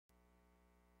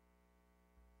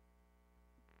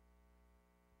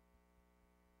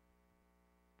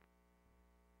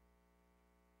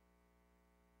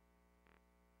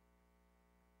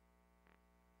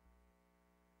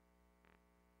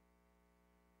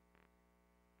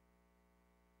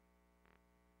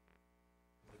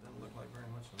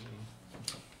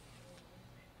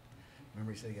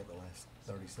Remember he said he got the last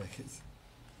 30 seconds?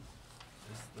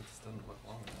 This doesn't look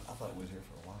long enough. I thought it was here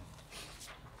for a while.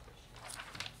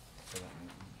 For that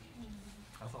meeting.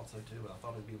 I thought so too, but I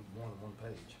thought it'd be more than one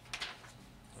page.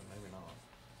 But maybe not.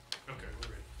 Okay,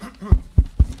 we're ready.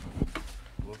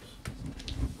 Whoops.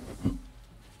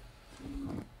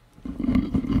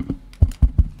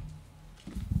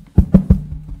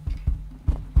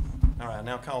 All right, I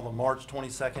now call the March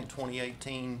 22nd,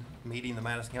 2018 meeting, the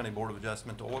Madison County Board of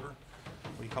Adjustment to order.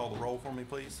 Will you call the roll for me,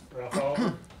 please? Ralph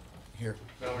Oliver, Here.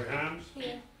 Valerie Himes,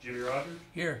 Here. Jimmy Rogers,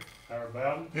 Here. Howard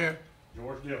Bowden, Here.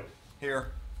 George Dillon. Here.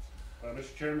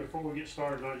 Mr. Chairman, before we get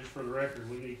started tonight, just for the record,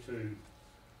 we need to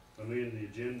amend the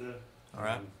agenda. All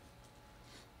right.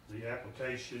 The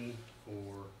application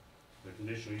for the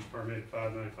conditional use permit at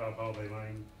 595 Holiday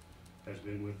Lane has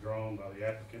been withdrawn by the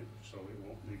applicant, so it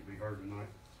won't need to be heard tonight.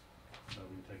 So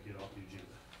we can take it off the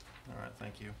agenda. All right,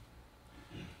 thank you.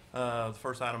 The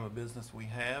first item of business we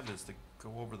have is to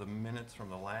go over the minutes from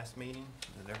the last meeting.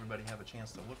 Did everybody have a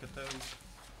chance to look at those? Yes.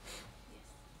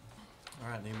 All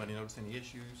right, anybody notice any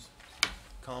issues,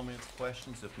 comments,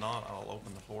 questions? If not, I'll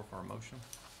open the floor for a motion.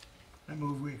 I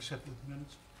move we accept the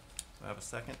minutes. Do I have a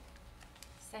second?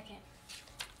 Second.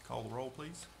 Call the roll,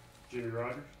 please. Jimmy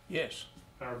Rogers, Yes.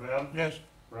 Howard Bowden, Yes.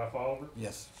 Ralph Oliver,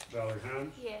 Yes. Valerie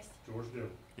Himes, Yes. George Dillon.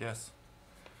 Yes.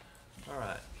 All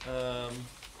right,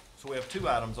 so we have two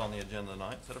items on the agenda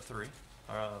tonight instead of three.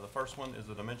 The first one is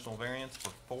the dimensional variance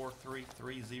for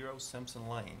 4330 Simpson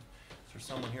Lane. Is there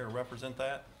someone here to represent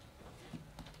that?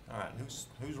 All right,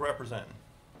 who's representing?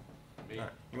 Me. All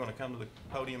right, you want to come to the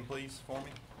podium, please, for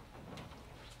me?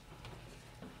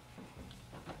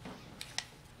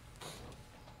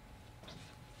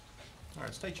 All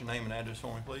right, state your name and address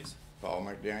for me, please. Paul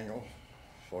McDaniel,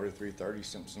 4330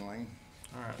 Simpson Lane.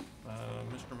 All right,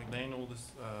 Mr. McDaniel,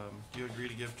 do you agree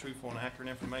to give truthful and accurate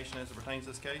information as it pertains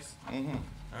to this case? Mm-hmm.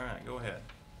 All right, go ahead.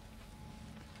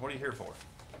 What are you here for?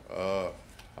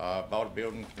 I bought a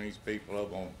building from these people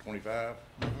over on 25,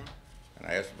 and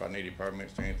I asked if I needed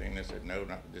permits or anything. They said, no,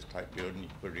 not this type building. You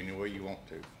can put it anywhere you want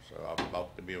to. So I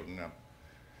bought the building up,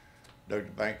 dug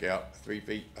the bank out 3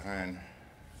 feet behind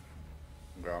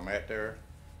where I'm at there,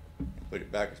 and put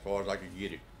it back as far as I could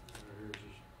get it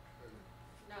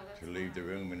No, that's to leave the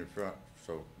room in the front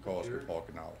so cars could park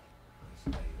and all.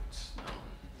 That's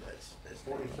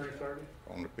 4330?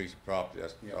 On the piece of property,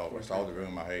 that's Yeah, all the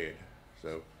room I had.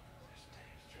 So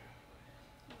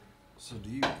do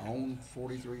you own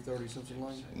 4330 Simpson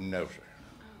Lane? No, sir.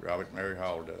 Robert Mary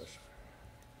Hall does.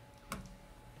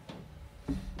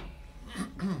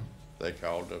 They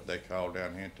called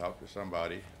down here and talked to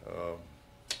somebody.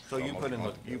 So you almost put a in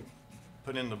month you ago.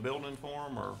 put in the building for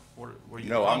them, or were you?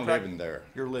 No, I'm contract- living there.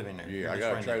 You're living there. You're Yeah, I just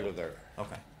got a renting trailer it. there.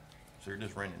 Okay, so you're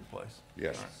just renting the place.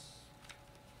 Yes. All right.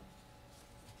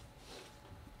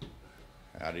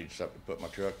 I need something to put my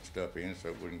truck and stuff in so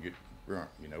it wouldn't get burnt,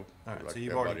 you know, All right. like So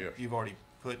you've everybody else. already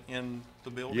put in the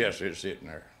building. Yes, it's sitting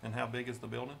there. And how big is the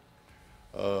building?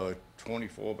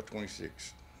 24 by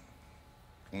 26.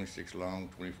 26 long,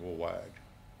 24 wide.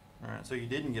 All right. So you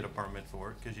didn't get a permit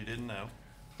for it because you didn't know.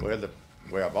 Well,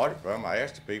 where I bought it from, I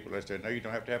asked the people, they said, no, you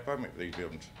don't have to have a permit for these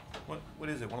buildings. What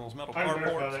is it? One of those metal I can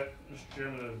verify carports? that, Mr.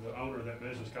 Chairman, the owner of that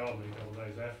business called me a couple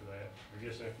days after that. I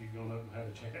guess after you've gone up and had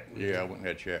a chat with him. Yeah, I went and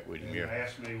had a chat with him, And yeah.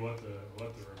 asked me what the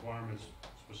requirements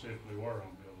specifically were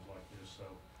on buildings like this, so,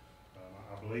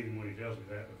 I believe him when he tells me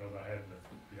that, because I had the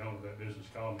owner of that business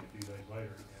call me a few days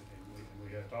later, and we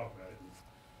had talked about it, and,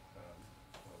 so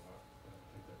I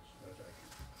think that's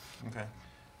accurate. Okay.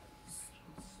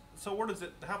 So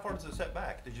how far does it set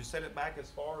back? Did you set it back as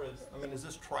far as, I mean, is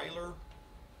this trailer?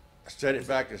 I set it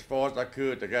back as far as I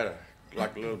could. They got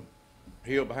like a little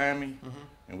hill behind me,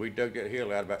 and we dug that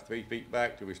hill out about 3 feet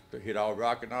back till we hit all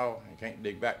rock and all, and can't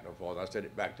dig back no farther. I set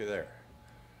it back to there.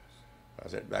 I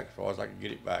set it back as far as I could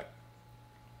get it back.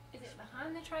 Is it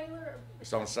behind the trailer or?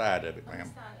 It's on the side of it, On the ma'am.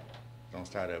 side of it? It's on the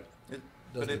side of it.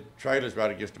 Does But the, it, Trailer's right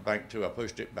against the bank too. I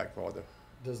pushed it back farther.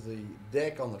 does the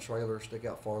deck on the trailer stick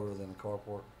out farther than the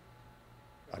carport?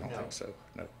 I don't No. think so,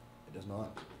 no. It does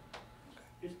not?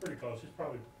 It's pretty close, it's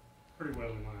probably pretty well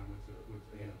in line with the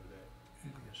end of the deck.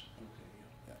 Yes.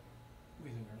 Yeah. We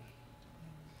think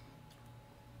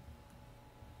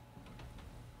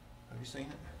have you seen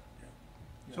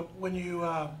it? so when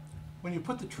you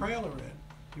put the trailer in,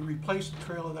 you replaced the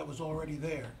trailer that was already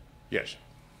there. Yes,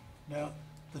 Now,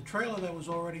 the trailer that was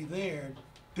already there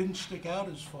didn't stick out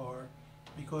as far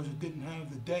because it didn't have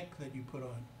the deck that you put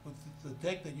on. With the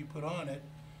deck that you put on it,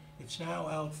 it's now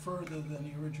out further than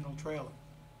the original trailer.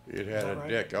 it Is had that a right?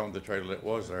 deck on the trailer that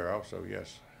was there also,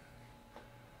 yes.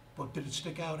 But did it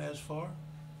stick out as far?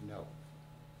 No.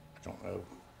 I don't know.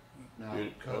 Now,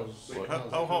 Good. because. What?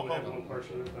 Oh, We have one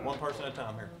person at a time. One person at a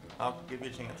time here. I'll give you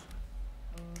a chance.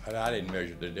 I didn't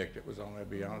measure the deck that was on there, to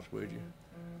be honest with you.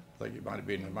 I think it might have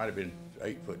been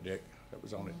 8-foot deck that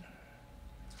was on it.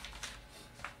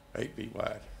 8 feet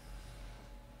wide.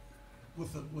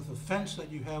 With the fence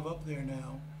that you have up there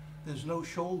now, there's no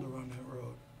shoulder on that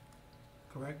road,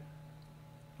 correct?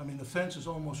 I mean, the fence is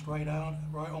almost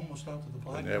almost out to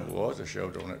the There never blacktop. was a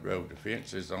shoulder on that road. The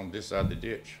fence is on this side of the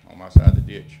ditch, on my side of the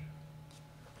ditch.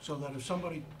 So that if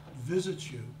somebody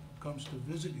visits you, comes to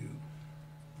visit you,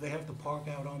 they have to park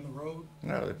out on the road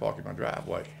No, they park in my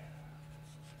driveway.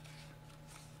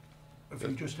 if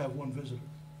you just have one visitor.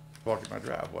 Park in my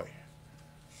driveway.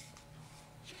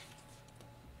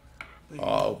 They-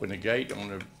 I open the gate on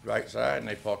the right side and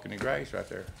they park in the grass right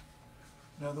there.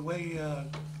 Now, the way, the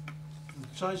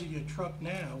size of your truck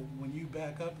now, when you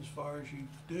back up as far as you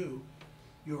do,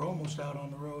 you're almost out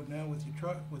on the road now with your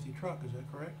truck, is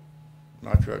that correct?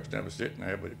 My truck's never sitting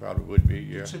there, but it probably would be,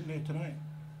 yeah. It's sitting there tonight.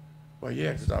 Well,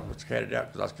 yeah, 'cause I was headed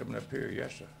out 'cause I was coming up here,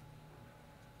 yes, sir.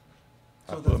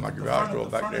 I So put the- my the garage front of- door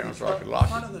the back front of down the so I truck- could lock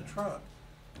Front it. of the truck,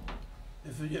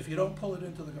 if you don't pull it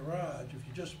into the garage, if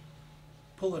you just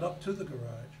pull it up to the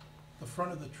garage, the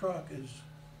front of the truck is,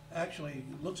 actually,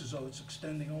 it looks as though it's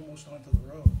extending almost onto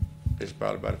the road. It's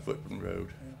probably about a foot from the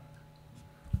road.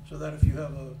 So that if you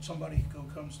have somebody who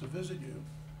comes to visit you,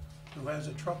 who has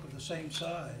a truck of the same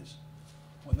size,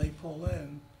 when they pull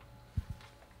in,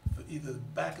 either the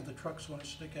back of the truck's gonna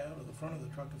stick out or the front of the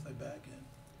truck if they back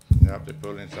in. Now, if they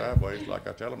pull in sideways like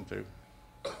I tell them to,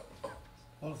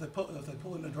 Well, if they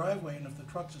pull in the driveway and if the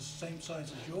truck's the same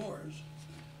size as yours,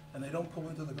 and they don't pull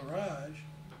into the garage,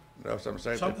 that's what I'm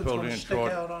saying, if they something's pull gonna in stick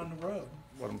toward, out on the road,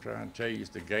 what I'm trying to tell you is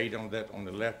the gate on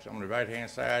the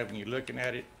right-hand side, when you're looking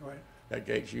at it, right? that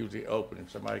gate's usually open and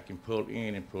somebody can pull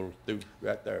in and pull through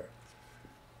right there.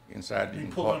 Inside. You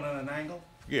can pull park- in on an angle?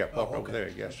 Yeah, park Oh, over okay. there,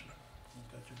 yes, sir.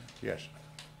 Got you now. Yes, sir.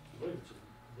 I believe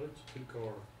it's a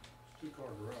two-car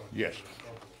garage. Yes. There's a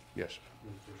couple. Yes, sir.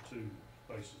 There's two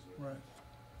spaces there. Right.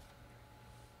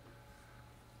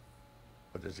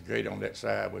 But there's a gate on that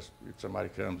side, which if somebody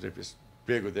comes, if it's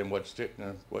bigger than what's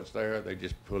there, they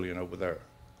just pull in over there.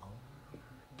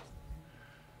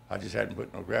 I just hadn't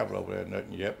put no gravel over there,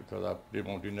 nothing yet, because I didn't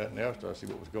want to do nothing else till I see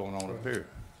what was going on up here.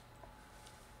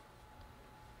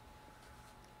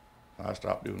 I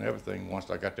stopped doing everything once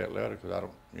I got that letter, because I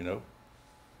don't,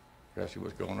 gotta see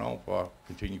what's going on before I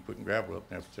continue putting gravel up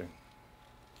and everything.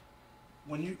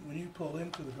 When you pull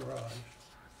into the garage,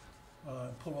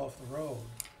 pull off the road,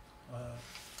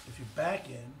 if you back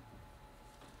in,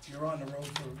 you're on the road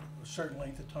for a certain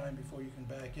length of time before you can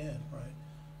back in, right?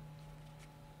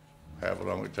 However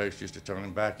long it takes just to turn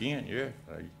them back in, yeah.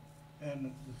 And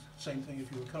the same thing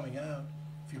if you were coming out,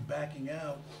 if you're backing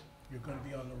out, you're gonna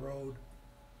be on the road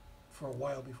for a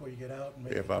while before you get out and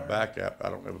make a If I turn. back out, I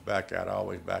don't ever back out, I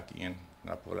always back in,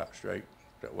 and I pull out straight.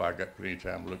 That way I got plenty of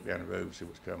time to look down the road and see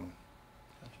what's coming.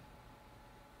 Gotcha.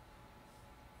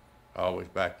 I always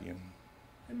back in.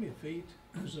 How many feet,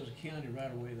 there's a county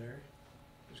right away there,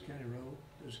 this county road,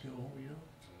 does it go, I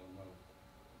don't know.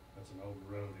 That's an older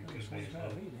road. It maybe could be as 25 low,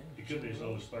 feet, it could be as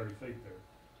low as 30 feet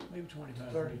there. maybe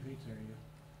 25, 30. 30 feet there, yeah.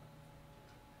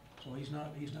 So he's not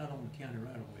on the county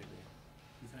right away then,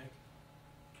 you think?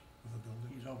 With the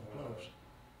building. He's awful close.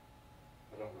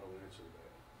 I don't know the answer to that.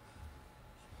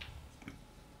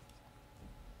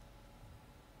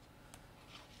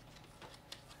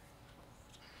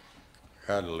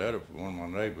 I had a letter from one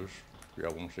of my neighbors.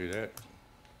 Y'all wanna see that?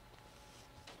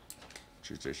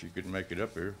 She said she couldn't make it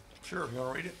up here. Sure, you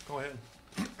wanna read it? Go ahead.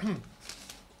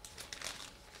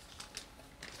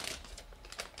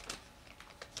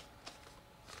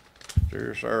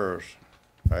 Dear sirs,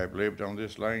 I have lived on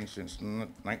this lane since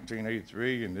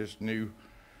 1983, and this new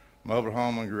mobile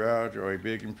home and garage are a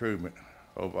big improvement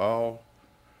of all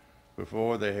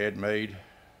before they had made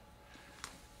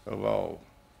of all.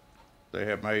 They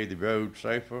have made the road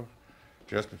safer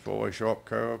just before a sharp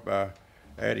curve by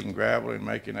adding gravel and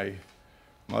making a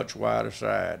much wider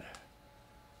side.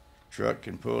 Truck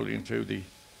can pull into the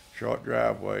short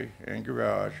driveway and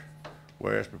garage,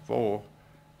 whereas before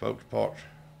folks parked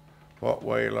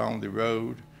partway along the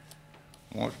road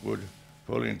once would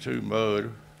pull into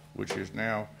mud, which is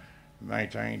now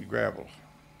maintained gravel.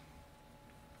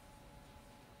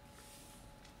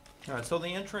 All right, so the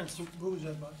entrance, Who was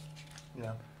that by?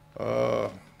 yeah,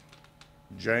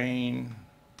 Jane,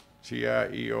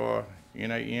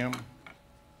 Tiernam.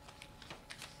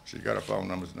 She's got her phone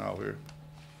numbers and all here.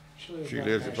 She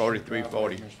lives at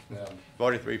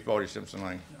 4340 Simpson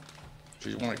Lane.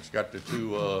 She's the one that's got the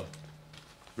two,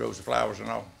 rows of flowers and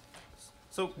all.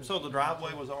 so the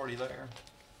driveway was already there?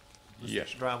 This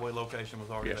Yes. driveway location was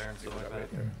already Yes, there and it stuff was like already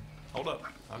that? there. Hold up,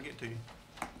 I'll get to you.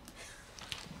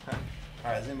 All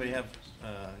right, does anybody have,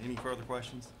 any further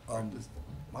questions?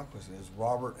 My question is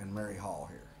Robert and Mary Hall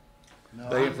here. No,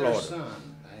 They in I'm their Florida.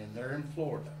 son, and they're in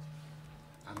Florida.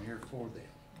 I'm here for them.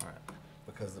 All right,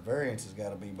 Because the variance has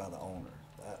gotta be by the owner.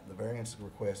 The variance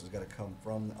request has gotta come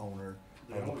from the owner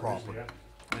The of the owner is property.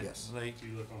 applicant. Yes, they, If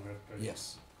you look on that page.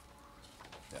 yes.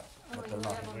 Yeah, Oh, but you they're would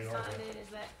not, have them They are sign there. it, is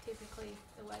that typically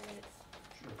the way that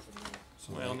it's Sure. submitted?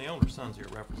 so well, and they- the owner's son's here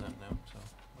representing them, so.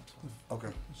 that's fine. okay.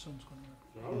 The son's gonna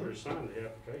The owner has signed the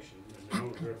application, and the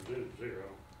owner's representative is here. I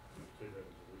don't see that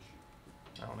as an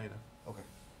issue. I don't either, Okay.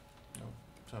 no,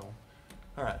 so,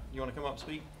 all right, you wanna come up and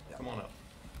speak? Yeah. Come on up.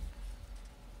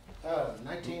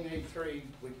 1983,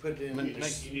 we put in. Min- You need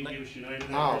to give us your name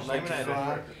and Oh, address. name and Victor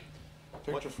address. Fry.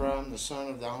 Victor Fry, I'm the son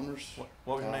of the owners. What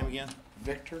was your name again?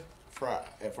 Victor Fry,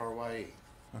 F-R-Y-E.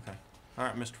 Okay, all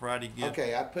right, Mr. Friday, give.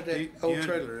 Okay, I put Do that you- old you-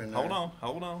 trailer in there.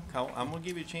 Hold on, I'm gonna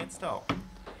give you a chance to talk.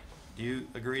 Do you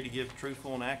agree to give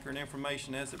truthful and accurate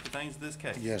information as it pertains to this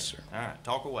case? Yes, sir. All right,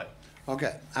 talk away.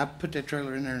 Okay, I put that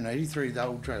trailer in there in '83, the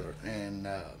old trailer, and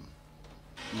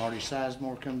Marty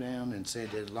Sizemore come down and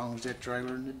said that as long as that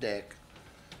trailer and the deck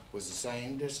was the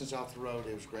same distance off the road,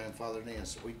 it was grandfathered in.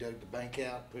 So we dug the bank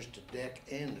out, pushed the deck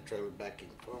and the trailer back in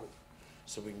further,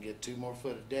 so we can get 2 more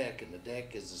foot of deck, and the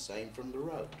deck is the same from the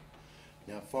road.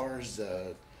 Now, as far as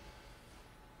the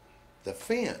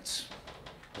fence,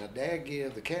 now Dad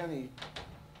gave the county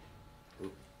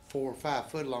 4 or 5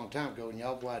 foot a long time ago, and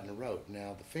y'all widened the road.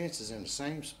 Now, the fence is in the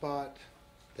same spot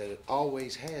that it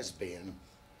always has been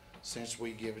since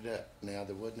we give it up. Now,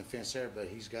 there wasn't a fence there, but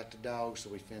he's got the dogs, so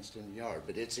we fenced in the yard.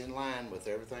 But it's in line with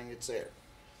everything that's there.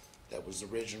 That was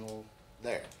original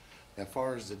there. Now, as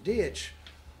far as the ditch,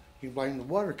 you blame the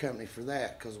water company for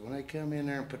that, because when they come in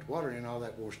there and put the water in, all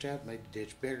that washed out, made the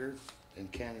ditch bigger,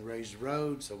 and county raised the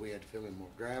road, so we had to fill in more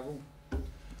gravel.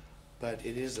 But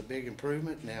it is a big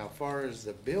improvement. Now, as far as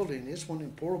the building, it's one of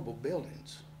them portable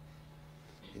buildings.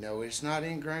 You know, it's not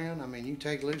in ground. I mean, you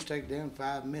take it loose, take it down in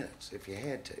 5 minutes if you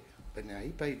had to. But now, he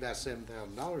paid about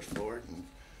 $7,000 for it, and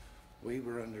we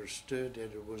were understood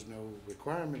that there was no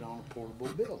requirement on a portable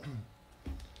building.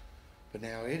 But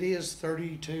now, it is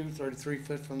 32, 33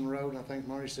 foot from the road, and I think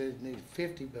Marty said it needed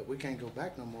 50, but we can't go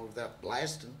back no more without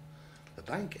blasting the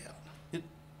bank out.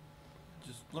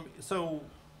 Just let me, so,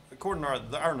 according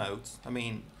to our notes, I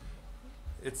mean,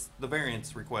 it's, the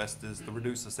variance request is to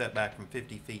reduce the setback from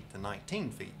 50 feet to 19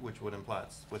 feet, which would imply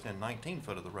it's within 19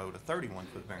 foot of the road, a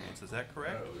 31-foot variance, is that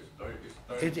correct?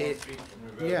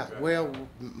 Yeah, well,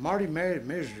 Marty measured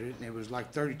it, and it was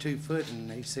like 32 foot,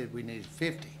 and he said we needed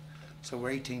 50, so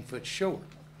we're 18 foot short.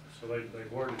 So they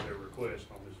worded their request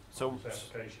on So, this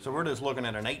application. so we're just looking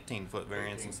at an 18-foot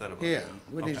variance instead of a. Yeah,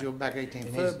 we need to Okay. go back 18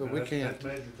 It foot, needs- but Now, we that's can't,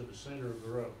 measured to the center of the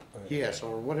road. yes,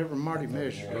 or whatever Marty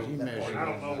measured, he And I measured.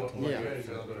 don't know what Yeah.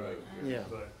 location, but, Yeah.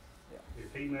 but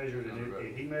if he measured it,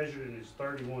 if he measured it, it's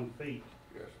 31 feet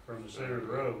from the center of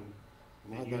the road,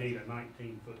 then you need a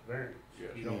 19-foot variance.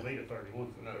 You don't need a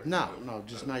 31-foot variance. No,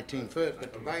 just 19 foot,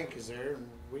 but the bank is there, and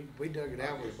we dug it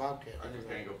out with a bobcat. I just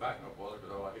can't go back no farther,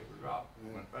 because all I did was drop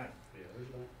and went back. Yeah, there's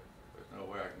no. There's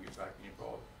no way I can get back any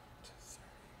farther.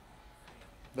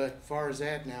 But as far as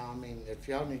that now, I mean, if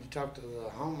y'all need to talk to the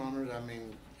homeowners, I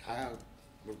mean, I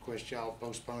request y'all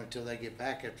postpone it till they get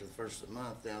back after the first of the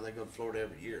month. Now, they go to Florida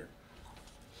every year.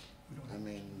 I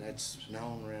mean, that's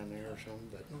known around there or something,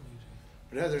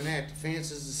 but other than that, the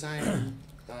fence is the same.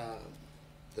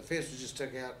 The fence was just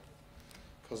took out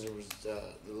because there was, the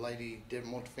lady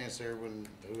didn't want the fence there when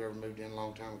whoever moved in a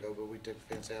long time ago, but we took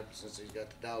the fence out since he's got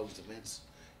the dogs, the fence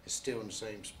is still in the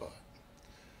same spot.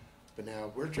 But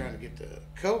now we're trying to get the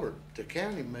culvert, the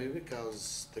county move it,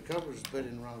 cause the culvert was put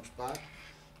in the wrong spot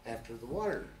after the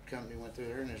water company went through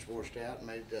there and it's washed out and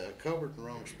made the culvert in the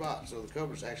wrong spot. So the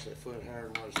culvert's actually a foot higher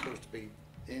than what it's supposed to be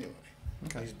anyway.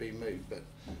 Okay. Needs to be moved, but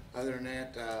other than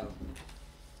that,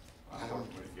 I'm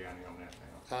working with the county on that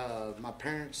now. my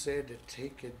parents said that he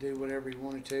could do whatever he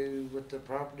wanted to with the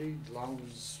property, as long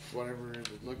as whatever it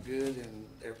looked good, and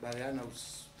everybody I know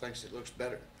thinks it looks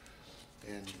better.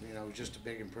 And, you know, just a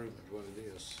big improvement, what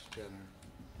it is down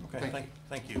there. Okay, Thank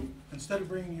thank you. Instead of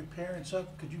bringing your parents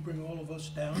up, could you bring all of us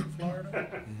down to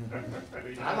Florida?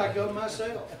 I might go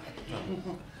myself.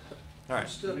 All right,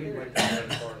 Still You need to here. make that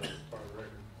part of the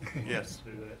record. yes,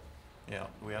 Do that. yeah,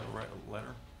 we have a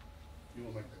letter. You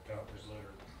will make the copy of this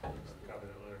letter, copy of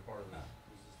that letter part of the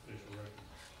official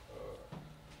record.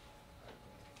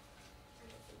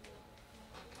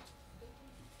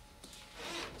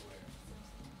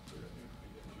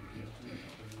 Yeah,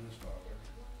 put it in this file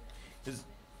there.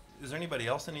 is there anybody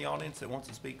else in the audience that wants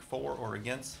to speak for or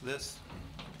against this?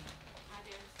 I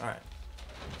do. All right.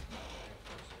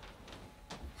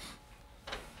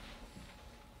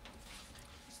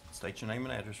 State your name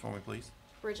and address for me, please.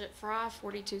 Bridget Fry,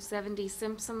 4270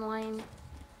 Simpson Lane.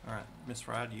 All right, Ms.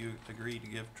 Fry, do you agree to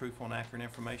give truthful and accurate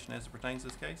information as it pertains to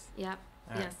this case? Yep,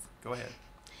 All right, yes. go ahead.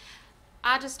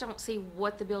 I just don't see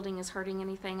what the building is hurting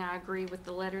anything. I agree with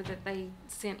the letter that they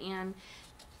sent in.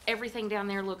 Everything down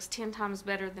there looks 10 times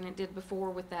better than it did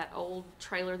before with that old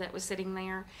trailer that was sitting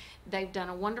there. They've done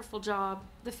a wonderful job.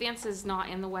 The fence is not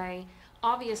in the way.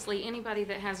 Obviously, anybody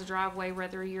that has a driveway,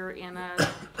 whether you're in a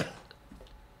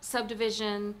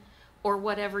subdivision or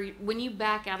whatever, when you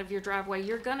back out of your driveway,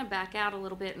 you're gonna back out a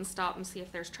little bit and stop and see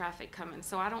if there's traffic coming.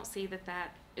 So I don't see that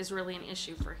that is really an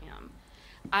issue for him.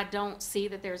 I don't see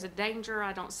that there's a danger.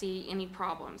 I don't see any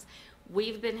problems.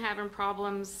 We've been having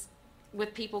problems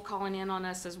with people calling in on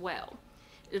us as well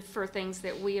for things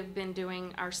that we have been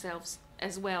doing ourselves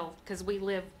as well, because we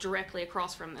live directly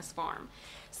across from this farm.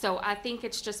 So I think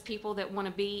it's just people that want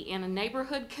to be in a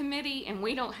neighborhood committee, and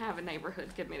we don't have a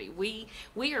neighborhood committee.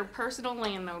 We are personal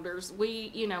landowners.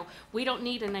 We don't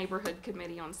need a neighborhood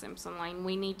committee on Simpson Lane.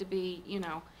 We need to be,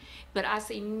 but I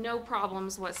see no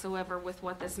problems whatsoever with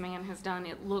what this man has done.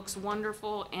 It looks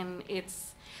wonderful, and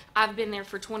I've been there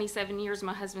for 27 years.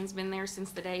 My husband's been there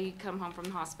since the day he come home from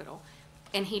the hospital,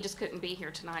 and he just couldn't be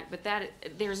here tonight. But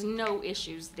there's no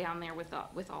issues down there with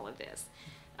all of this.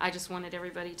 I just wanted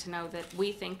everybody to know that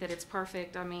we think that it's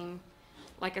perfect. I mean,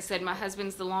 like I said, my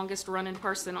husband's the longest running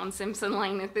person on Simpson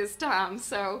Lane at this time,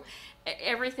 so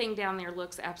everything down there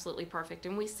looks absolutely perfect,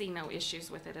 and we see no issues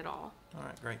with it at all. All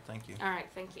right, great, thank you. All right,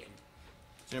 thank you.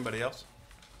 Is anybody else?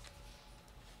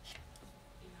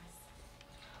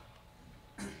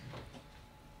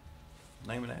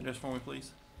 Name and address for me,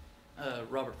 please.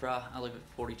 Robert Fry. I live at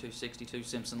 4262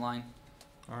 Simpson Lane.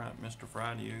 All right, Mr.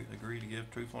 Fry, do you agree to give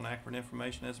truthful and accurate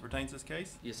information as it pertains to this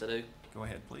case? Yes, I do. Go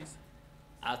ahead, please.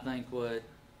 I think what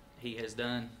he has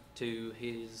done to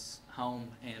his home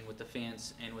and with the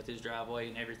fence and with his driveway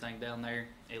and everything down there,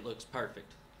 it looks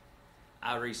perfect.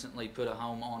 I recently put a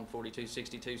home on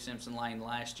 4262 Simpson Lane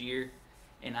last year,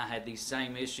 and I had these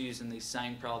same issues and these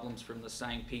same problems from the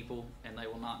same people, and they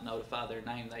will not notify their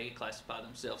name. They classify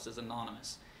themselves as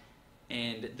anonymous.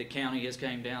 And the county has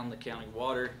came down, the county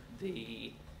water,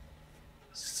 the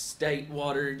state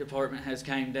water department has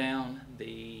came down,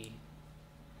 the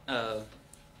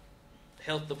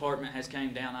health department has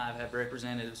came down. I've had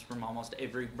representatives from almost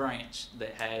every branch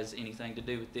that has anything to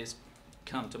do with this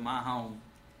come to my home,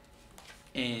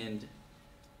 and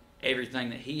everything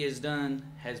that he has done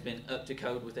has been up to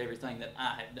code with everything that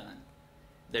I have done.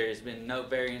 There has been no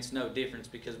variance, no difference,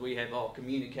 because we have all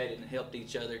communicated and helped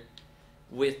each other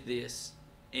with this,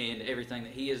 and everything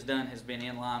that he has done has been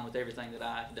in line with everything that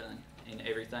I have done, and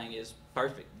everything is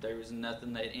perfect. There was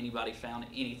nothing that anybody found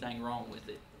anything wrong with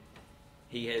it.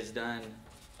 He has done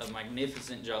a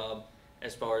magnificent job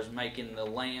as far as making the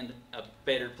land a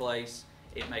better place.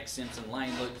 It makes Simpson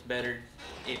Lane look better.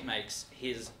 It makes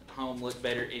his home look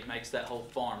better. It makes that whole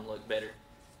farm look better.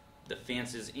 The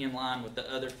fence is in line with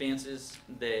the other fences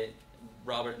that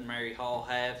Robert and Mary Hall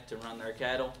have to run their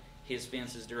cattle. His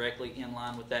fence is directly in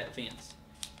line with that fence.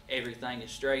 Everything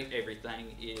is straight. Everything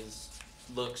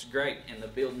looks great. And the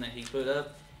building that he put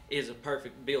up is a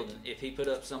perfect building. If he put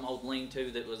up some old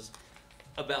lean-to that was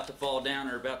about to fall down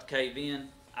or about to cave in,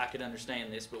 I could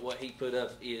understand this. But what he put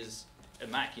up is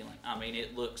immaculate. I mean,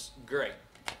 it looks great.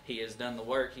 He has done the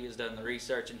work, he has done the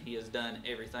research, and he has done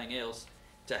everything else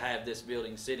to have this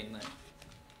building sitting there.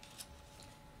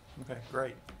 Okay,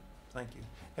 great. Thank you.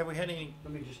 Have we had any?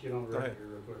 Let me just get on the Go record here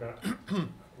real quick.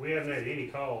 We haven't had any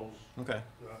calls Okay.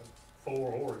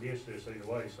 for or against this either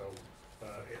way, so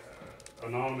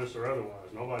anonymous or otherwise,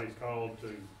 nobody's called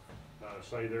to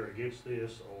say they're against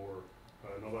this, or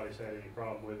nobody's had any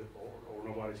problem with it, or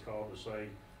nobody's called to say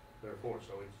they're for it.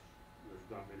 So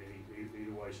there's not been any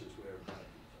either way since we ever had it.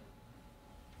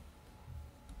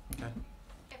 Okay.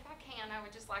 If I can, I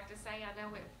would just like to say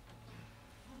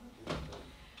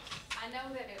I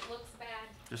know that it looks bad.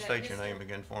 Just that state your Mr. name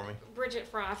again for me. Bridget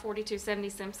Fry, 4270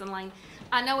 Simpson Lane.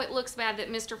 I know it looks bad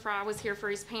that Mr. Fry was here for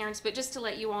his parents, but just to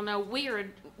let you all know, we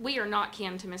are not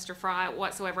kin to Mr. Fry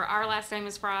whatsoever. Our last name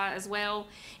is Fry as well,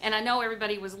 and I know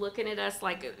everybody was looking at us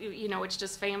like, it's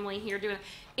just family here doing it.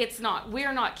 It's not.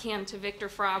 We're not kin to Victor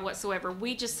Fry whatsoever.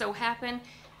 We just so happen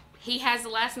he has the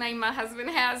last name my husband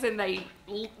has, and they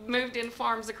moved in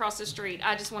farms across the street.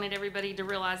 I just wanted everybody to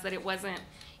realize that it wasn't,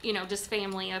 just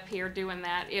family up here doing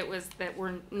that. It was that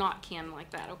we're not kin like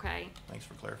that, okay? Thanks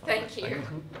for clarifying. Thank you.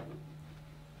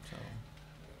 So,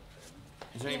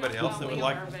 Is there You anybody know else how that would we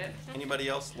like, are, but- anybody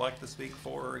else like to speak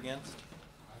for or against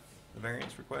the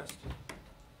variance request?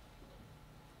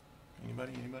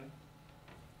 Anybody?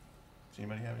 Does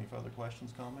anybody have any further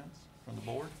questions, comments from the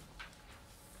board?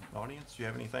 Audience, do you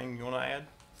have anything you want to add?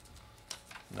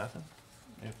 Nothing?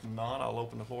 If not, I'll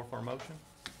open the floor for a motion.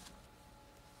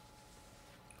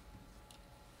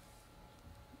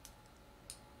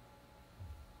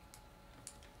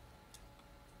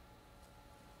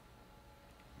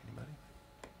 Anybody?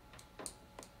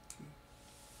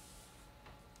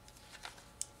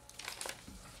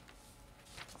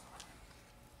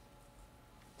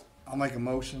 I'll make a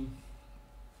motion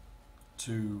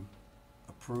to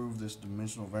approve this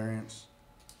dimensional variance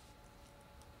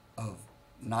of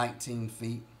 19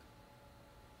 feet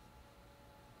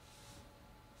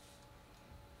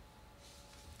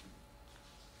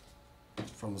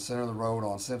from the center of the road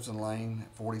on Simpson Lane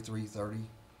at 4330,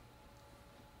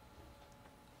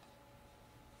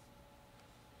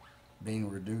 being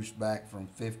reduced back from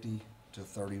 50 to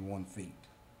 31 feet.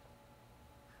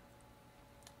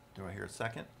 Do I hear a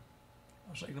second?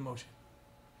 I'll second the motion.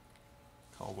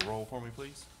 Call the roll for me,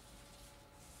 please.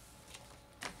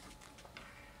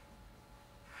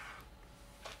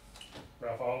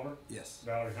 Ralph Oliver, Yes.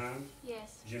 Valerie Hines,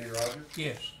 Yes. Jimmy Rogers,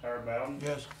 Yes. Howard Bowden,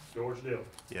 Yes, George Dillon.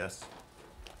 Yes.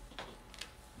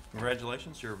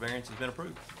 Congratulations, your variance has been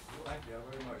approved. Thank you, I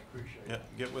very much appreciate Yeah,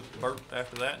 get with Bert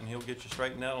after that and he'll get you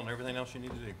straightened out on everything else you need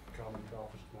to do. Call me to the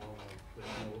office tomorrow and let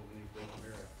you know what we need to do from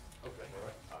here out. Okay. All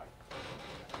right.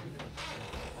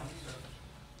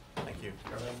 Thank you.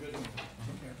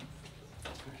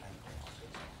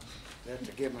 Have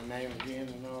to give my name again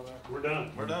and all that. We're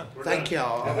done. We're done. Thank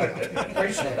y'all.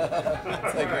 Appreciate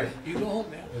it. You go home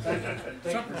now.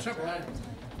 Supper.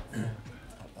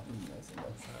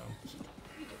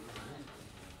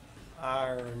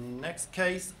 Our next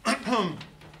case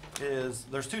is,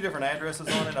 there's two different addresses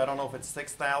on it. I don't know if it's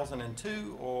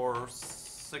 6002 or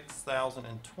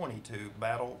 6022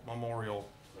 Battle Memorial.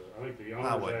 I think the owner's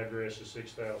Highway. address is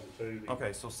 6002. The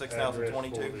Okay, so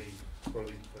 6022. address For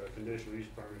the conditional use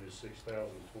permit is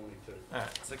 6022. All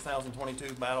right,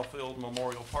 6022 Battlefield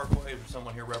Memorial Parkway. Is there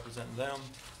someone here representing them?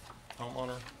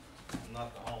 Homeowner? I'm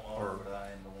not the Or- homeowner, but I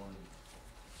am the one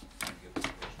to give the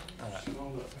conditional All right, Come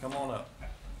on up. come on up.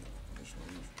 use.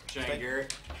 State-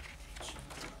 Garrett.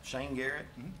 Shane Garrett?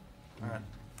 All right.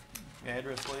 Your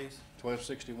address, please.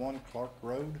 1261 Clark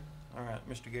Road. All right,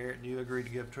 Mr. Garrett, do you agree to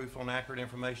give truthful and accurate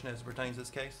information as it pertains to this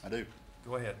case? I do.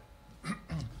 Go ahead. Just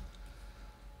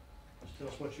tell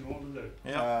us what you want to do.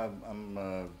 Yeah. I'm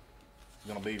going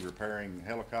to be repairing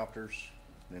helicopters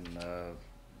in the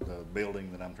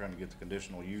building that I'm trying to get the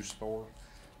conditional use for.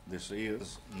 This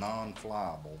is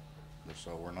non-flyable,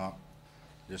 so we're not,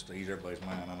 just to ease everybody's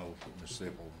mind, I know Ms.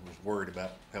 Sipple was worried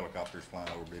about helicopters flying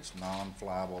over, but it's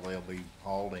non-flyable. They'll be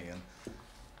hauled in.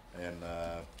 And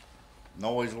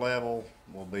noise level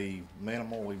will be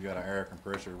minimal. We've got an air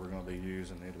compressor we're going to be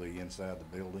using. It'll be inside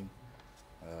the building.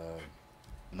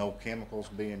 No chemicals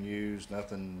being used,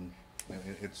 nothing.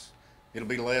 It'll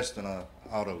be less than a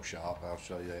auto shop. I'll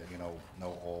show you that.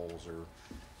 No oils or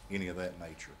any of that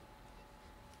nature.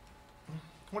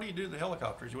 What do you do to the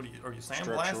helicopters? Are you sandblasting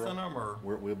Structural. them or?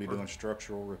 We'll be or- doing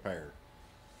structural repair.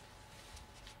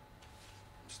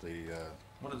 It's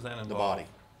What does that involve? the body,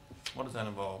 What does that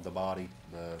involve? the body,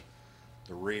 the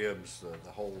ribs,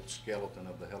 the whole skeleton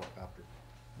of the helicopter.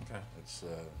 Okay. It's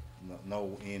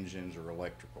no engines or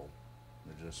electrical.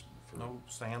 They're just for No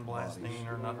sandblasting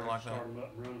or Go nothing over like and that? Start them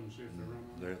up and run them and see if they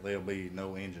run on. there'll be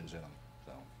no engines in them.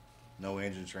 So no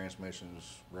engines,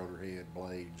 transmissions, rotor head,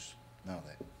 blades, none of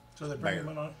that. so they bring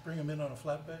them in on a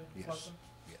flatbed? Yes. flatbed?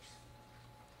 Yes.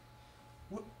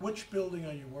 Which building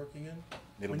are you working in?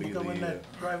 It'll When be you go in the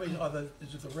that driveway,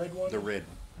 is it the red one? the red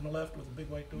one. On the left with the big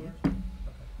white doors? Okay.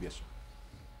 Yes, sir.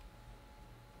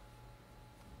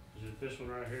 Is it this one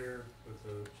right here with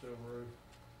the silver roof?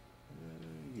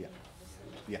 Yeah.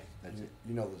 Yeah, that's it.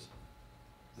 You know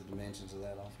the dimensions of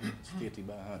that off? It's 50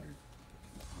 by 100.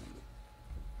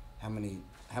 How many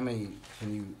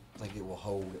can you think it will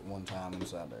hold at one time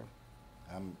inside there?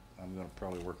 I'm gonna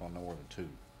probably work on no more than 2.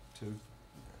 2?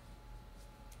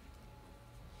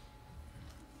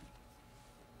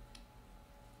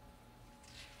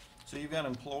 So you've got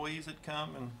employees that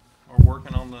come and are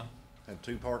working on the, Have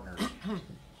 2 partners.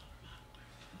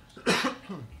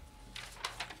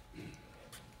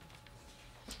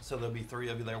 so there'll be 3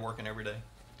 of you there working every day?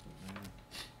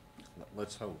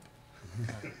 Let's hope.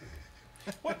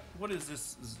 What is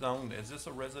this zone? Is this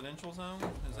a residential zone?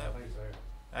 Is I that think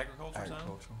so. agriculture zone?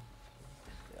 Agricultural.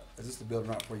 Yeah. Is this the building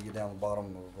right before you get down the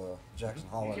bottom of Jackson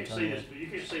Hall? You and can't turn see left? this, you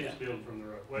can't see this building from the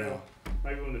road. Well,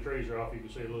 maybe when the trees are off, you can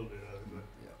see a little bit of it, but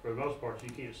Yeah. for the most part, you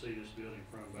can't see this building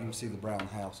from. You can see the brown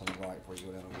house on the right before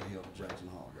you go down over the hill to Jackson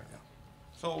Hall. Yeah.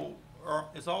 So,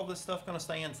 is all this stuff gonna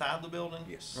stay inside the building?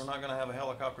 Yes. We're not gonna have a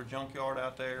helicopter junkyard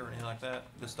out there or anything like that?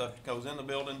 This stuff goes in the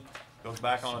building, goes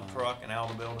back on a truck and out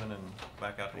of the building and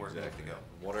back out to where it needs to go?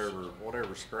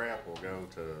 Whatever scrap will go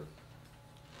to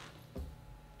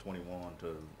 21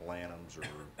 to Lanham's or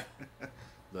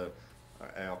the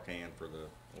Alcan for the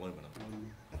aluminum.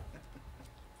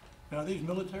 Now, are these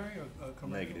military or commercial?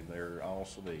 Negative, they're all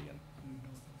civilian.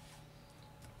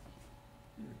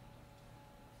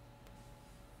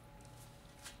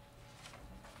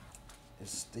 Is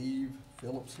Steve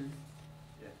Phillips here?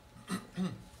 Yeah.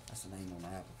 That's the name on the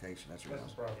application, that's right.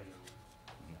 That's probably,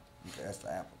 Okay, that's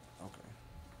the applicant,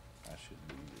 okay. I should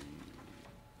be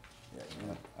Yeah, you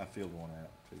know, I filled one out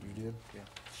too. you did? Yeah.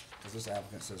 Cause this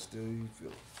applicant says Steve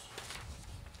Phillips.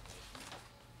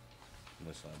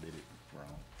 Unless I did it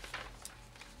wrong.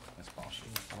 That's possible.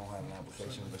 I don't have an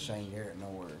application with a Shane Garrett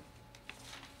nowhere.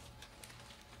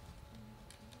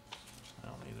 I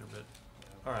don't either, but,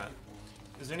 all right.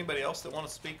 Is there anybody else that want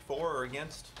to speak for or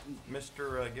against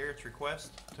Mr. Garrett's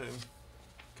request to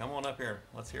come on up here?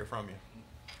 Let's hear from you.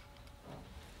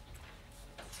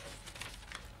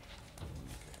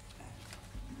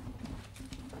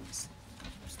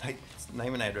 State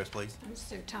name and address, please. I'm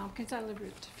Sue Tompkins. I live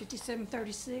at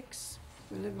 5736.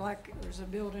 We live like there's a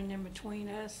building in between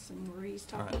us and where he's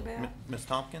All right. talking about. Ms.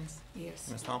 Tompkins? Yes,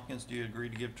 Ms. Tompkins, do you agree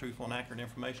to give truthful and accurate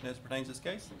information as pertains to this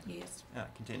case? yes.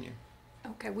 Continue.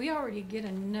 Okay, we already get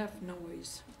enough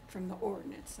noise from the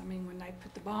ordinance. I mean, when they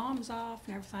put the bombs off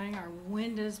and everything, our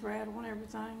windows rattle and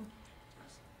everything.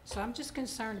 So I'm just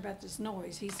concerned about this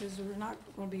noise. He says there's not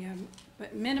gonna be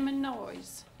but minimum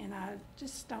noise, and I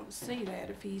just don't see that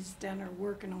if he's down there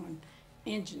working on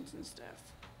engines and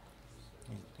stuff.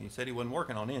 He said he wasn't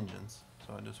working on engines,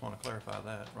 so I just want to clarify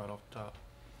that right off the top.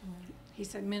 He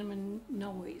said minimum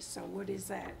noise, so what is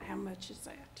that? How much is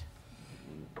that?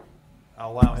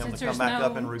 I'll allow him Since to come there's back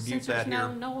up no- and rebuke that Since there's here.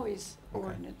 no noise Okay.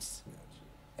 ordinance.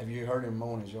 Have you heard him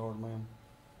mowing his yard, ma'am?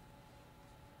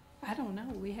 I don't know,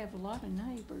 we have a lot of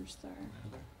neighbors there.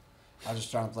 I was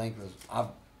just trying to think, cause I've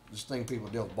just think people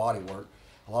deal with body work.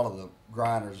 A lot of the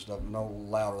grinders and stuff no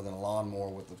louder than a lawnmower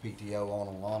with the PTO on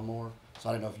a lawnmower. So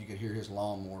I didn't know if you could hear his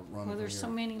lawnmower running. Well, there's so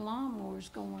from many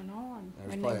lawnmowers going on. There's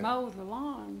When probably- they mow the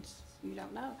lawns, you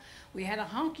don't know. We had a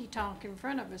honky-tonk in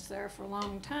front of us there for a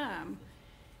long time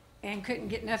and couldn't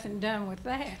get nothing done with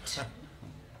that.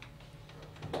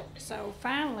 So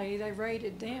finally, they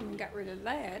raided them and got rid of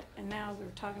that, and now they're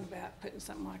talking about putting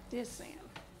something like this in.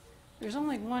 There's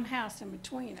only one house in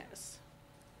between us.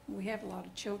 We have a lot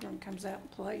of children comes out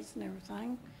and plays and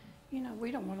everything. You know,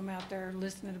 we don't want them out there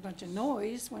listening to a bunch of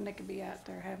noise when they could be out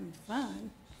there having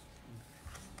fun.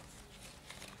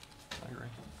 I agree.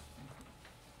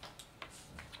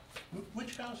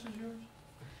 Which house is yours?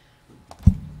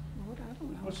 Lord, I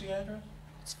don't know. What's the address?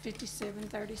 It's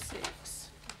 5736.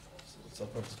 It's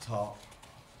up at the top.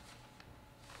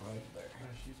 Right there.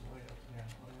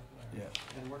 Yeah,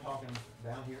 And we're talking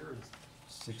down here is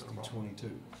 6022,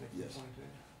 yes.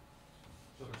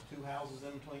 So there's two houses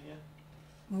in between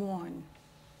you? One.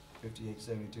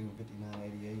 5872 and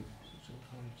 5988.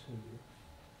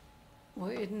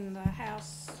 Well, isn't the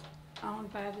house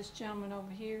owned by this gentleman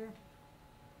over here?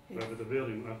 but the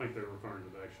building, I think they're referring to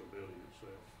the actual building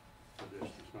itself, the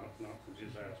distance, not from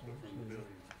his house, but from the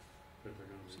building that they're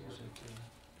gonna be working.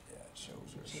 Yeah, it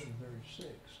shows us.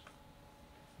 736.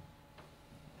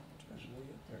 That's way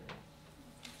up there.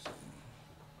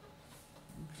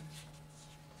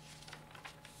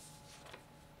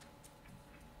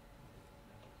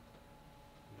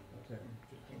 Okay.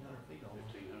 1,500 feet on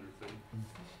it. 1,500 feet.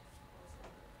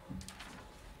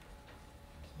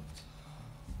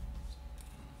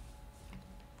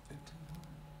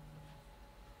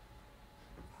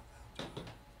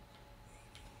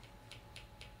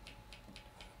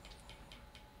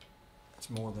 It's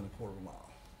more than a quarter of a mile.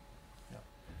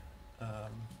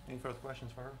 Any further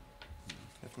questions for her?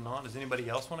 If not, does anybody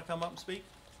else want to come up and speak?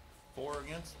 For or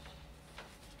against?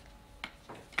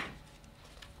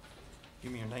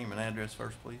 Give me your name and address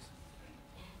first, please.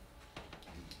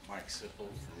 Mike Sipple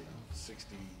from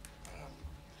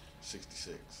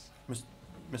 66.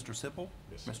 Mr. Sipple?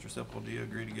 Yes, sir. Mr. Sipple, do you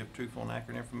agree to give truthful and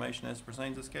accurate information as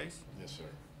pertains to this case? Yes, sir.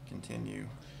 Continue.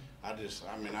 I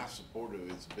support it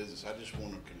as a business. I just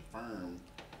want to confirm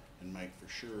and make for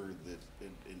sure that,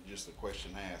 and just the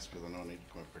question asked, because I know I need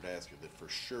to come up here to ask you, that for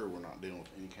sure we're not dealing with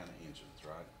any kind of engines,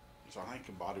 right? So I think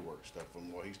the bodywork stuff,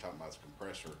 from what he's talking about, is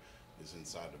compressor is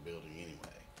inside the building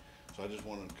anyway. So I just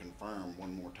wanted to confirm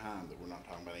one more time that we're not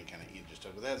talking about any kind of engine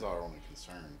stuff, but that's our only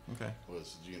concern. Okay.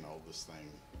 Was, you know, this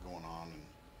thing going on and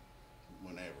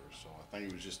whenever, so I think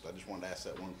it was just, I just wanted to ask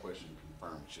that one question and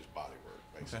confirm it's just body work,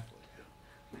 basically.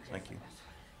 Thank you.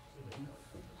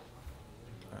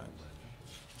 All right.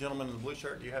 Gentleman in the blue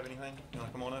shirt, do you have anything? You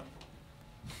wanna come on up?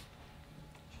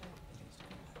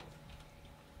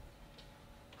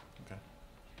 Okay.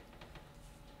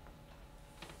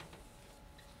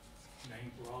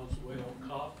 Name Roswell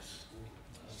Cox,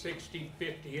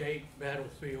 6058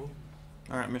 Battlefield.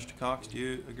 All right, Mr. Cox, do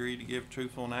you agree to give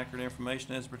truthful and accurate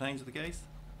information as it pertains to the case?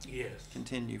 Yes.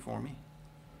 Continue for me.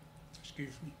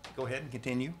 Excuse me. Go ahead and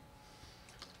continue.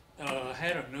 I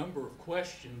had a number of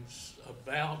questions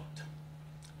about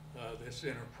this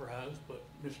enterprise, but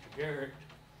Mr. Garrett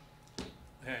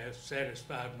has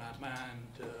satisfied my mind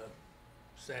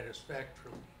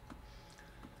satisfactorily.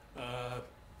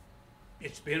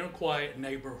 It's been a quiet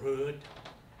neighborhood.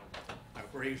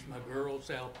 I've raised my girls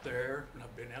out there, and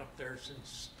I've been out there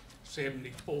since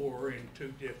 '74 in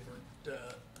 2 different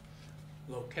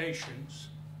locations.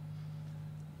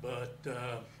 But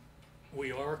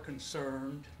we are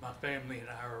concerned, my family and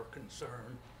I are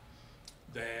concerned,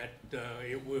 that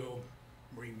it will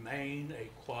remain a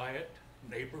quiet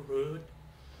neighborhood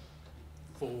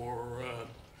for,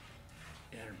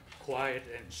 and quiet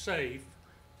and safe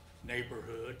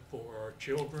neighborhood for our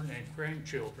children and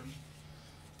grandchildren.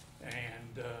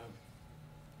 And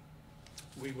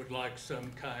we would like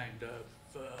some kind of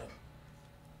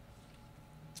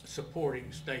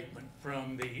supporting statement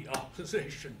from the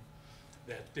opposition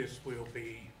that this will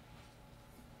be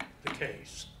the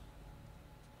case.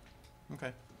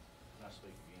 Okay.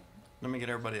 Let me get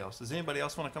everybody else. Does anybody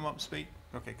else want to come up and speak?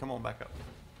 Okay, come on back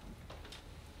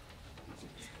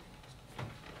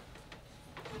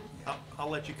up. I'll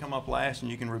let you come up last and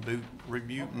you can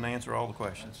rebuke and answer all the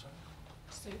questions.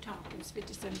 Sue Tompkins,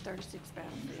 5736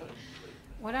 Battlefield.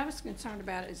 What I was concerned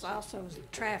about is also the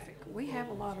traffic. We have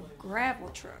a lot of gravel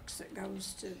trucks that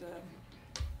goes to the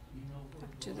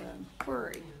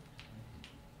quarry.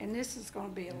 And this is gonna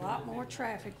be a lot more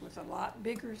traffic with a lot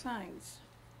bigger things.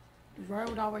 The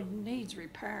road already needs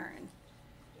repairing.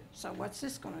 So what's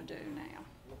this gonna do now?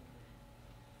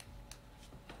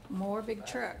 More big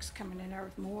trucks coming in there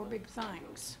with more big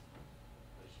things.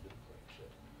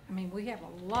 I mean, we have a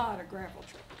lot of gravel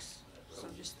trucks. So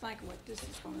just think of what this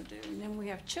is gonna do. And then we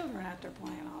have children out there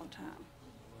playing all the time.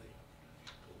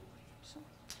 So,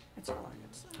 that's all I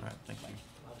got to say. All right, thank you.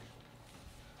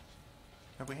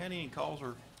 Have we had any calls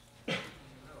or?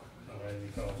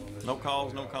 No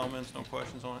calls, no comments, no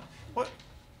questions on it? What?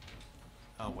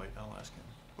 I'll wait, I'll ask him.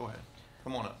 Go ahead.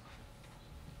 Come on up.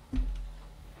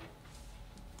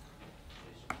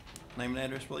 Name and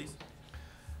address, please.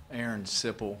 Aaron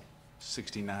Sipple,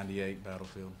 6098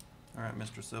 Battlefield. All right,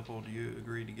 Mr. Sipple, do you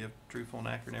agree to give truthful and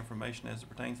accurate information as it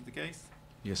pertains to the case?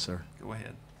 Yes, sir. Go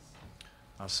ahead.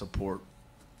 I support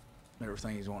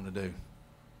everything he's wanting to do.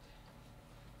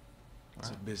 It's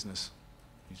a business.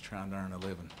 He's trying to earn a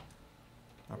living.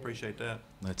 I appreciate that.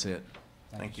 That's it.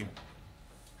 Thank you.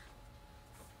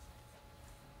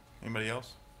 Anybody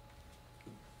else?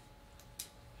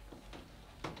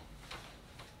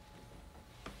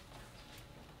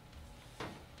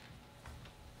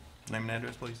 Name and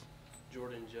address, please.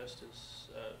 Jordan Justice,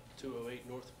 208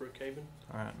 North Brookhaven.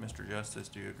 All right, Mr. Justice,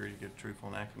 do you agree to give truthful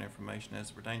and accurate information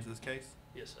as it pertains to this case?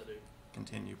 Yes, I do.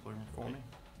 Continue, please, for me.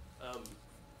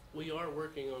 We are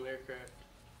working on aircraft,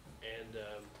 and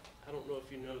I don't know if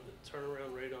you know the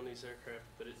turnaround rate on these aircraft,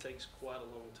 but it takes quite a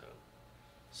long time.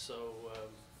 So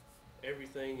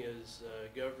everything is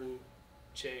governed,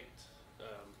 checked.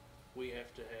 We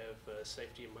have to have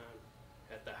safety in mind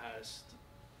at the highest.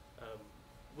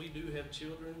 We do have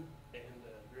children and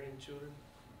grandchildren,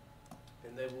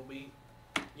 and they will be,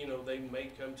 you know, they may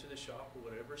come to the shop or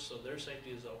whatever, so their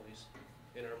safety is always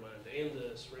in our mind, and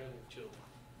the surrounding children.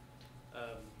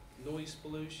 Noise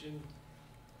pollution,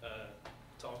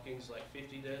 talking's like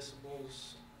 50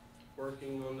 decibels.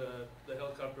 Working on the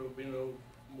helicopter will be no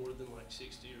more than like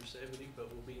 60 or 70, but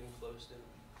we'll be enclosed in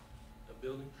a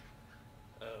building.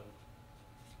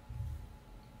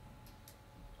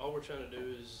 All we're trying to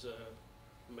do is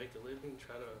make a living,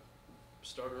 try to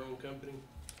start our own company.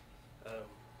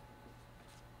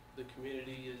 The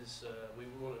community is, we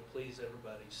want to please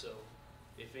everybody, so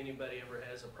if anybody ever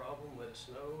has a problem, let us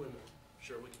know, and I'm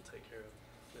sure we can take care of it.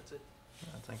 That's it.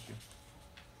 Thank you.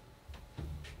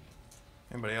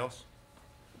 Anybody else?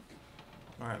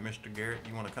 All right, Mr. Garrett,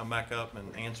 you want to come back up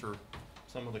and answer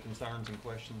some of the concerns and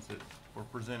questions that were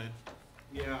presented?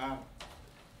 Yeah,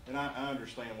 I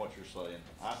understand what you're saying.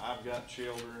 I've got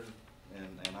children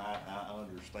and I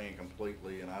understand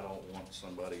completely, and I don't want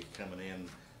somebody coming in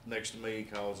next to me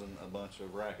causing a bunch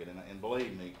of racket, and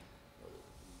believe me,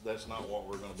 that's not what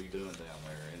we're gonna be doing down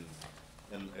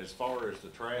there, and as far as the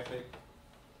traffic,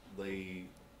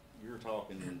 you're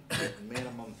talking at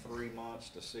minimum 3 months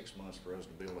to 6 months for us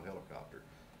to build a helicopter.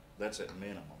 That's at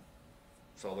minimum.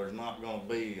 So there's not gonna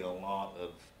be a lot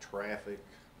of traffic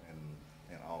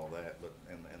and all of that, but,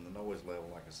 and the noise level,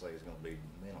 like I say, is gonna be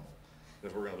minimal.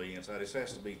 Because we're gonna be inside. This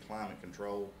has to be climate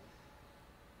controlled.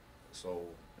 So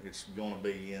it's gonna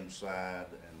be inside,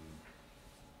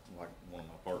 and like one of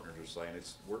my partners was saying,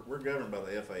 we're governed by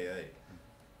the FAA.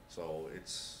 So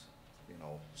it's, you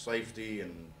know, safety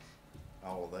and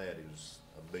all of that is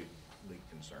a big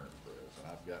concern for us.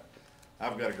 And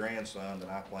I've got a grandson that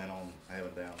I plan on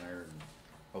having down there and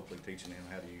hopefully teaching him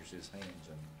how to use his hands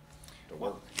and to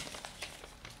work.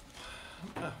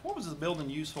 What was the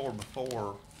building used for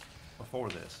before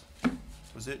this?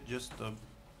 Was it just a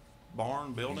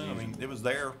barn building? I mean, it was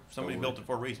there, somebody built it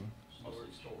for a reason. Mostly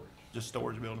storage. Just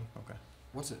storage building? Okay.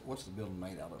 What's the building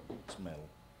made out of? It's metal.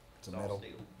 It's a metal,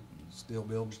 steel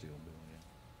building? Steel building,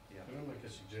 yeah. Can I make a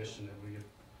suggestion that we get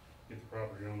the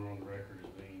property owner on the record as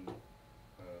being,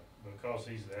 because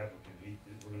he's the applicant,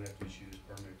 we're gonna have to issue this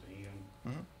permit to him.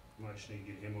 Mhm. Might just need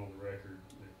to get him on the record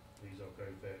that he's okay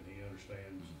with that and he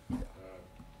understands,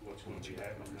 what's gonna be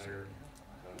happening there.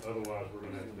 Otherwise, we're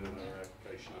gonna have to do another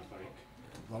application, I think.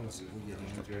 As long as we get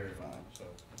Mr. him, Jared, fine. so.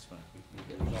 That's fine. We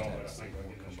can resolve that, I think I'll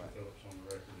get Mr. Phillips on the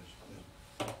record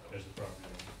as the property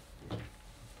owner.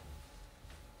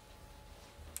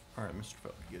 All right, Mr.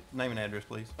 Phillips, name and address,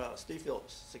 please. Steve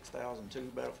Phillips,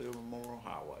 6002 Battlefield Memorial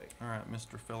Highway. All right,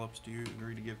 Mr. Phillips, do you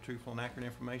agree to give truthful and accurate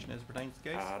information as it pertains to the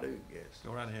case? I do, yes.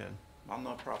 Go right ahead. I'm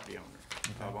not a property owner.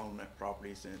 Okay. I've owned that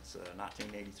property since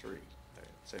 1983,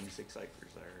 76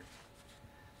 acres there.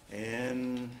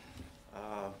 And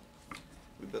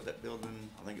we built that building,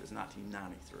 I think it was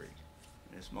 1993.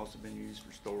 And it's mostly been used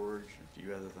for storage and a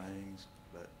few other things,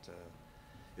 but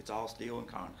it's all steel and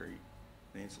concrete,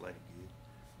 and insulated good.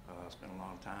 I spent a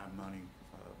lot of time, money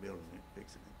building it,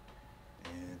 fixing it.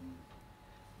 And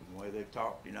the way they've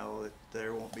talked, you know, that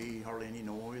there won't be hardly any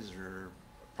noise, or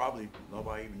probably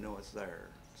nobody even know it's there.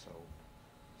 So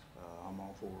I'm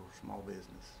all for small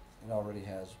business. It already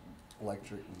has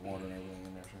electric and water and everything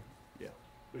in there, sir? Yeah.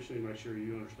 We just need to make sure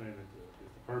you understand that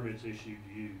if the permit's issued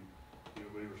to you,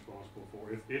 you'll be responsible for,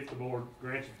 if the board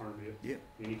grants a permit. Yeah.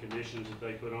 Any conditions that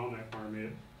they put on that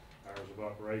permit, hours of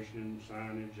operation,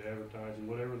 signage, advertising,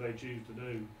 whatever they choose to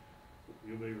do,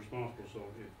 you'll be responsible. So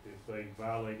if they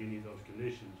violate any of those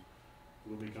conditions,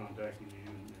 we'll be contacting you,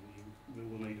 and we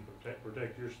will need to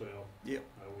protect yourself. Yep.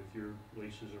 With your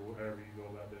leases or however you go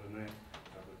about doing that.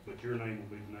 But your name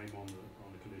will be the name on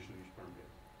the conditional use permit.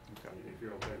 Okay. If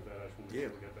you're okay with that, I just want to make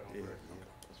sure we got that on the record.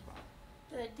 That's fine.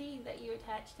 The deed that you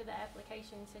attached to the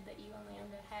application said that you only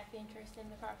owned a half interest in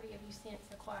the property. Have you since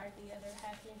acquired the other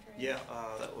half interest? Yeah,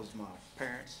 that was my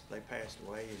parents. They passed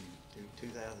away in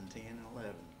 2010 and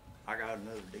 11. I got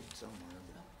another deed somewhere.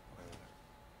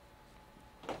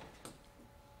 But,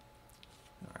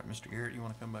 All right, Mr. Garrett, you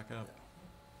want to come back up?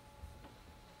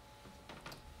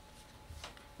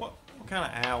 What kind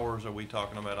of hours are we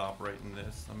talking about operating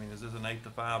this? I mean, is this an 8 to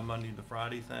 5 Monday to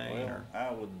Friday thing? Well, or?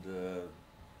 I would,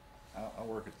 I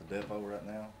work at the depot right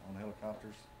now on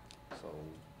helicopters, so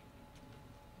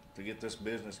to get this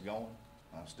business going,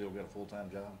 I've still got a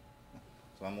full-time job.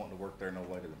 So I'm wanting to work there no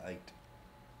later than 8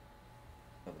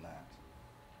 of the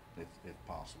night, if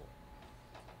possible.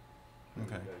 How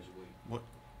many Okay. days a week? What?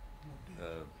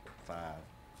 5.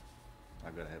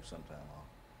 I've got to have some time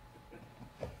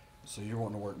off. So you're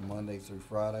wanting to work Monday through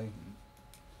Friday?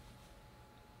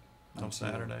 No Until-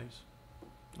 Saturdays?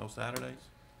 No Saturdays?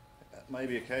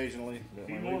 Maybe occasionally. but If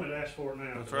you when we- wanted to ask for it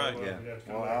now. That's right. otherwise Yeah, we'd have to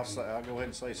come well, back I'll and- say, I'll go ahead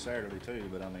and say Saturday too,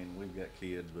 but I mean, we've got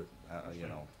kids, but, you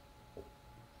know,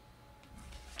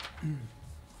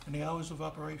 And the hours of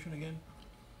operation again?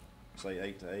 say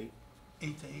 8 to 8.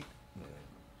 8 to 8?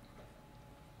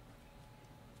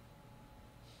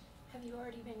 Have you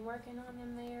already been working on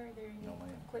them there? Are there any No, ma'am.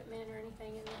 equipment or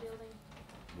anything in the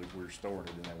building? We're storing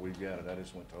it in there. We've got it. I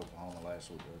just went to Oklahoma last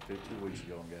week, 2 weeks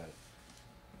ago and got it.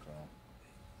 So,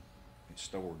 it's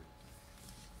stored.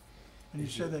 And you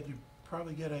said that you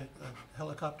probably get a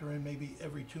helicopter in maybe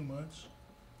every 2 months?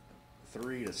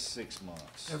 3 to 6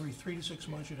 months. Every 3 to 6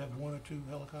 months, you'd have 1 or 2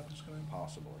 helicopters come in?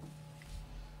 Possibly.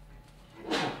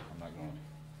 I'm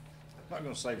not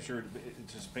gonna say for sure. It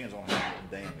just depends on how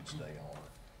damaged they are.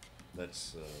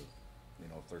 That's, you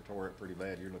know, if they're tore up pretty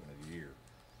bad, you're looking at a year.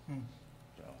 Hmm.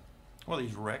 So, Well,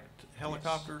 these wrecked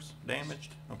helicopters,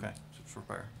 damaged? Okay, so it's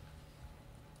repair.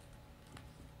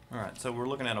 All right, so we're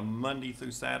looking at a Monday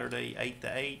through Saturday, 8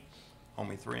 to 8,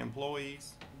 only 3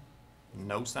 employees,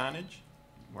 no signage.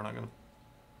 We're not gonna,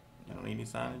 you don't need any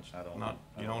signage? I don't. Not,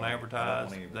 I you don't don't want- I advertise,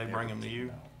 don't want they any bring them to you?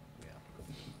 no,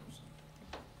 yeah.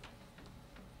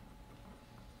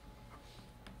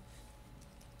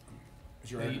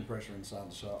 Is your air compressor inside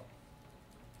the shop?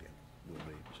 Will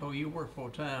be. So you work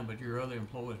full-time, but your other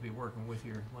employees be working with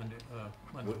you Monday,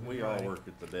 Monday through We all Friday? work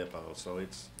at the depot, so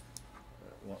it's,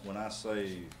 when I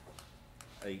say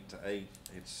 8 to 8,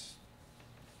 it's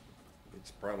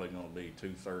probably gonna be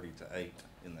 2:30 to 8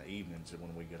 in the evenings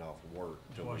when we get off of work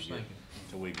That's till what I we was get, thinking.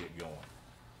 till we get going.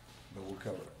 But we'll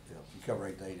cover it, yeah. If you cover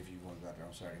 8 to 8, if you want to go out there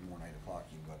on Saturday morning, 8 o'clock,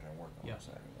 you can go out there and work on Yeah, it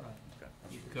Saturday. right. Okay.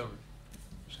 That's You what it covered.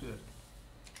 It's good. is.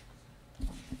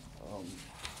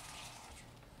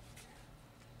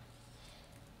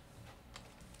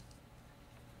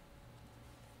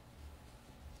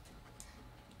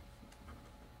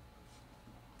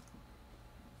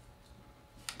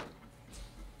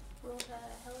 Will the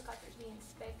helicopters be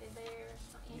inspected there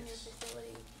in your Yes.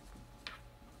 facility?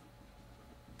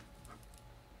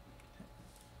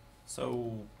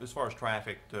 So, as far as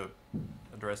traffic, to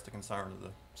address the concern of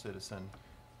the citizen,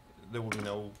 there will be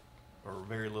no, or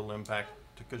very little impact,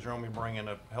 because you're only bringing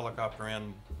a helicopter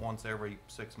in once every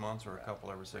 6 months or a couple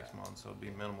every 6 months, so it'd be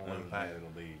minimal Other than impact, that, it'll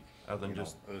be, other than you know,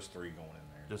 just, us 3 going in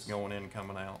there. just going in and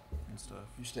coming out and stuff.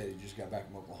 You stated you just got back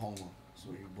from Oklahoma,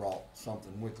 so you brought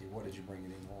something with you. What did you bring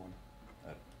it in on?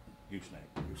 Gooseneck.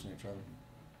 Gooseneck trailer?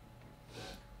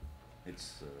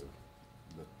 It's,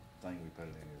 the thing we put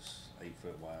it in is 8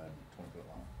 foot wide, 20 foot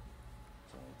long.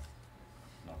 So,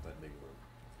 not that big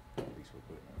of a piece of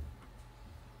equipment.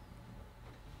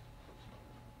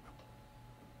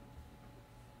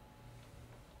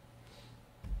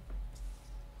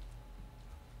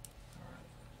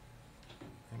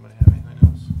 Anybody have anything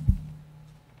else?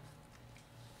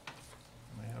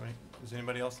 Anybody have any, does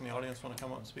anybody else in the audience want to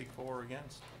come up and speak for or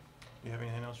against? Do you have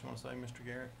anything else you want to say, Mr.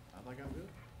 Garrett? I think I'm good.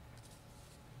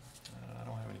 I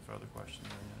don't have any further questions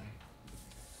or anything.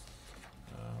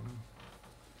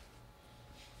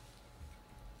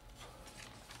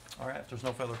 All right, if there's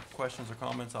no further questions or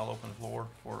comments, I'll open the floor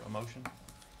for a motion.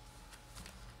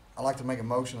 I'd like to make a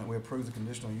motion that we approve the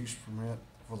conditional use permit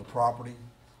for the property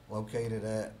located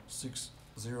at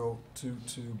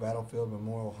 6022 Battlefield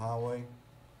Memorial Highway,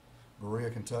 Berea,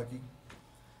 Kentucky.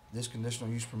 This conditional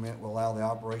use permit will allow the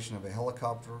operation of a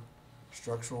helicopter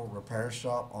structural repair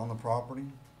shop on the property.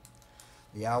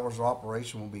 The hours of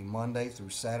operation will be Monday through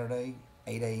Saturday,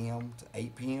 8 a.m. to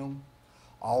 8 p.m.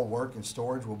 All work and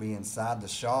storage will be inside the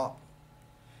shop,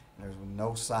 and there's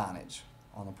no signage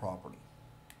on the property.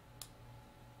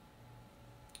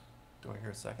 Do I hear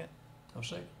a second? I'll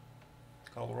say.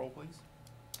 Call the roll, please.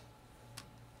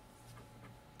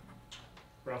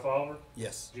 Ralph Oliver,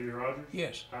 Yes. Jimmy Rogers,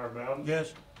 Yes. Howard Bowden,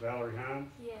 Yes, Valerie Hines,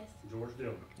 Yes. George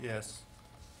Dillon. Yes.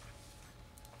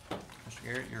 Mr.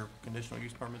 Garrett, your conditional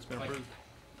use permit's been Thank you.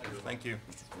 approved. Thank you.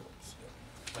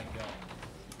 Thank y'all.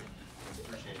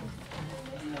 Appreciate it.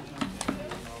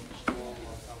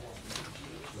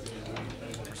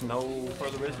 There's no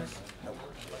further business?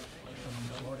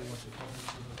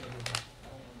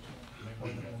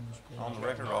 On the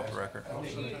record or off the record?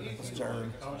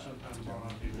 Adjourn.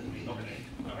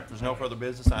 If there's no further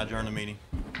business, I adjourn the meeting.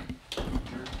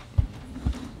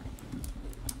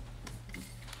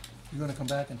 you gonna come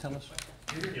back and tell us?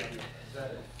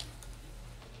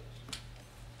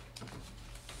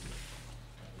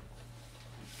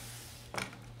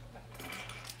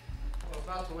 Well,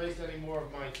 not to waste any more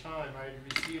of my time, I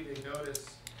received a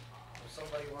notice of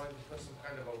somebody wanting to put some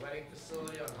kind of a wedding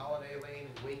facility on Holiday Lane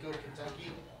in Waco,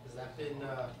 Kentucky. Has that been,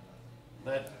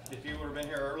 That, if you would've been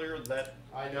here earlier, that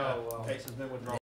I know, case has been withdrawn.